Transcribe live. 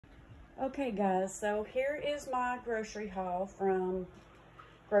Okay guys, so here is my grocery haul from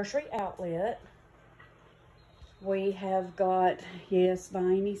Grocery Outlet. We have got, yes,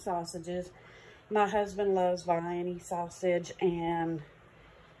 Vienna sausages. My husband loves Vienna sausage and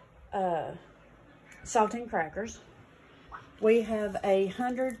saltine crackers. We have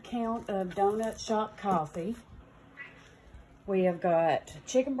 100 count of Donut Shop coffee. We have got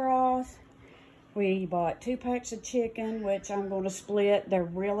chicken broth. We bought 2 packs of chicken, which I'm going to split. They're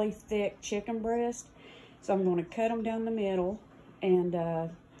really thick chicken breast, so I'm going to cut them down the middle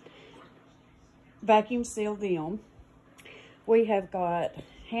and vacuum seal them. We have got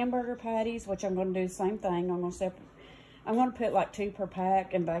hamburger patties, which I'm going to do the same thing. I'm going to put like 2 per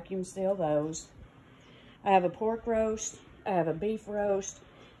pack and vacuum seal those. I have a pork roast. I have a beef roast.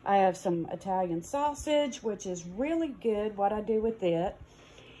 I have some Italian sausage, which is really good. What I do with it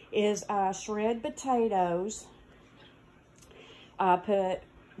is I shred potatoes. I put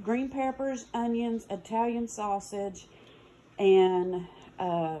green peppers, onions, Italian sausage, and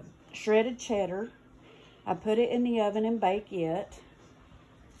shredded cheddar. I put it in the oven and bake it.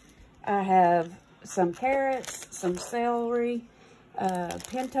 I have some carrots, some celery,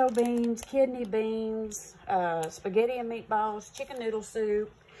 pinto beans, kidney beans, spaghetti and meatballs, chicken noodle soup.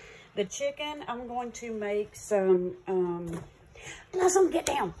 The chicken, I'm going to make some, Blossom, get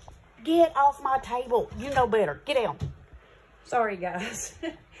down. Get off my table. You know better. Get down. Sorry, guys.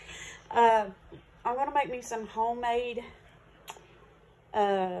 I'm going to make me some homemade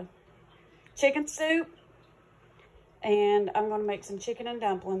chicken soup. And I'm going to make some chicken and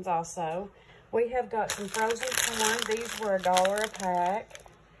dumplings also. We have got some frozen corn. These were $1 a pack.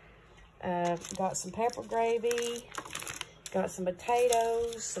 Got some pepper gravy. Got some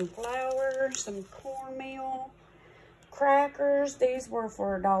potatoes, some flour, some cornmeal, crackers. These were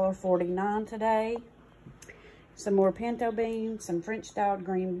for $1.49 today. Some more pinto beans, some French-styled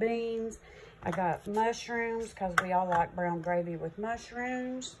green beans. I got mushrooms because we all like brown gravy with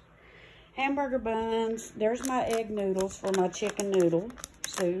mushrooms. Hamburger buns. There's my egg noodles for my chicken noodle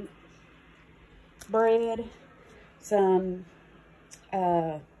soup. Bread. Some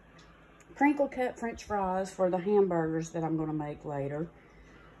crinkle cut French fries for the hamburgers that I'm going to make later,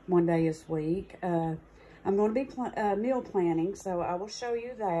 one day this week. I'm going to be meal planning, so I will show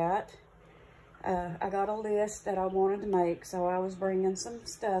you that. I got a list that I wanted to make, so I was bringing some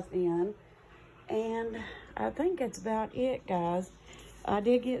stuff in. And I think that's about it, guys. I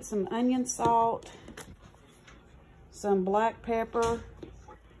did get some onion salt, some black pepper,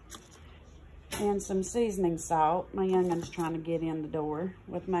 and some seasoning salt. My youngin's trying to get in the door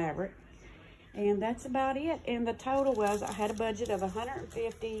with Maverick. And that's about it. And the total was, I had a budget of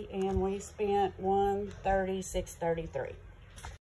 $150 and we spent $130, $633.